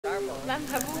Hi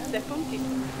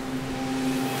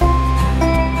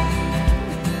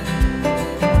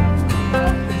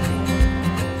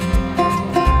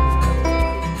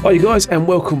you guys, and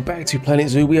welcome back to Planet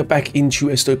Zoo. We are back in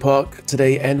Tuesto Park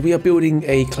today, and we are building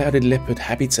a clouded leopard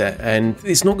habitat, and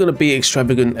it's not going to be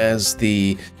extravagant as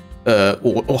the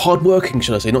or hard-working,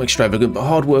 should I say, not extravagant, but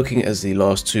hard-working as the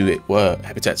last two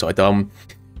habitats I done.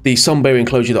 The sun-bear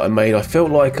enclosure that I made, I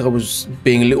felt like I was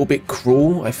being a little bit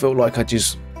cruel. I felt like I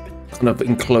just kind of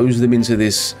enclosed them into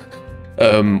this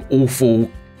awful,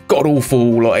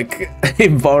 god-awful like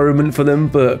environment for them,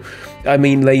 but I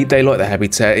mean, they like the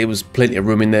habitat. It was plenty of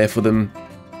room in there for them,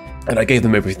 and I gave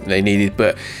them everything they needed.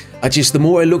 But the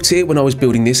more I looked at it when I was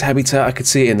building this habitat, I could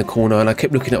see it in the corner, and I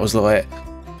kept looking at it. I was like,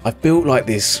 I've built like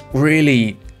this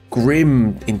really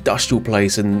grim industrial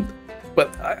place, but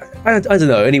I don't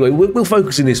know. Anyway, we'll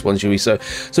focus on this one, shall we? So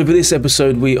for this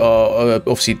episode, we are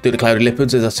obviously doing the clouded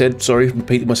leopards, as I said. Sorry,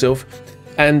 repeated myself.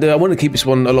 And I want to keep this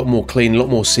one a lot more clean, a lot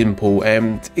more simple,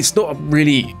 and it's not a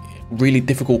really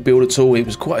difficult build at all. It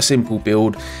was quite a simple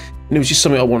build, and it was just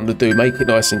something I wanted to do, make it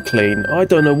nice and clean. I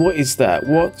don't know, what is that?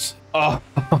 What? Oh,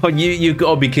 you've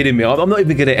got to be kidding me. I'm not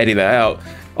even going to edit that out.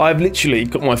 I've literally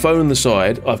got my phone on the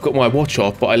side, I've got my watch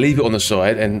off, but I leave it on the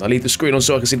side, and I leave the screen on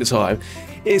so I can see the time.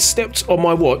 It stepped on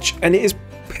my watch, and it has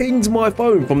pinged my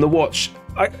phone from the watch.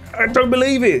 I don't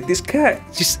believe it. This cat,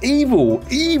 just evil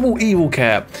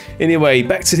cat. Anyway,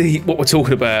 back to what we're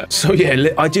talking about. So yeah,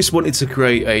 I just wanted to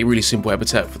create a really simple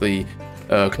habitat for the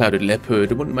clouded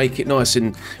leopard. I want to make it nice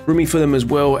and roomy for them as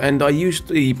well. And I used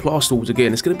the plaster walls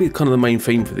again. It's going to be kind of the main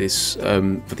theme for this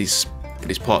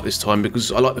part this time,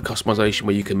 because I like the customization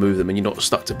where you can move them and you're not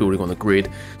stuck to building on the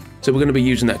grid. So we're going to be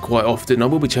using that quite often. I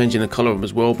will be changing the colour of them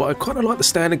as well, but I kind of like the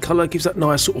standard colour. It gives that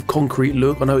nice sort of concrete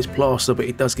look. I know it's plaster, but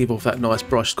it does give off that nice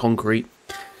brushed concrete.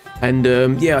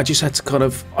 And yeah, I just had to kind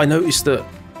of, I noticed that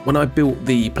when I built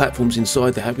the platforms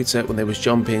inside the habitat, when they was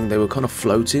jumping, they were kind of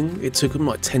floating. It took them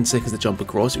like 10 seconds to jump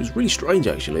across. It was really strange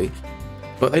actually,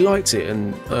 but they liked it,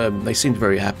 and they seemed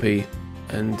very happy.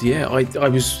 And yeah, it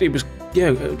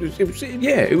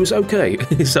was okay.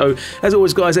 So as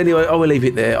always guys, anyway, I will leave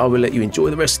it there. I will let you enjoy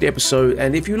the rest of the episode,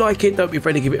 and if you like it, don't be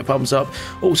afraid to give it a thumbs up.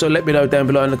 Also let me know down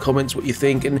below in the comments what you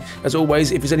think, and as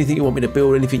always, if there's anything you want me to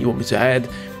build, anything you want me to add,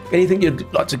 anything you'd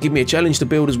like to give me a challenge to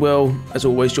build as well, as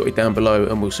always, jot it down below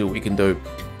and we'll see what we can do.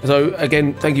 So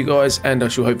again, thank you guys, and I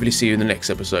shall hopefully see you in the next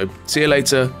episode. See you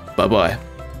later, bye bye.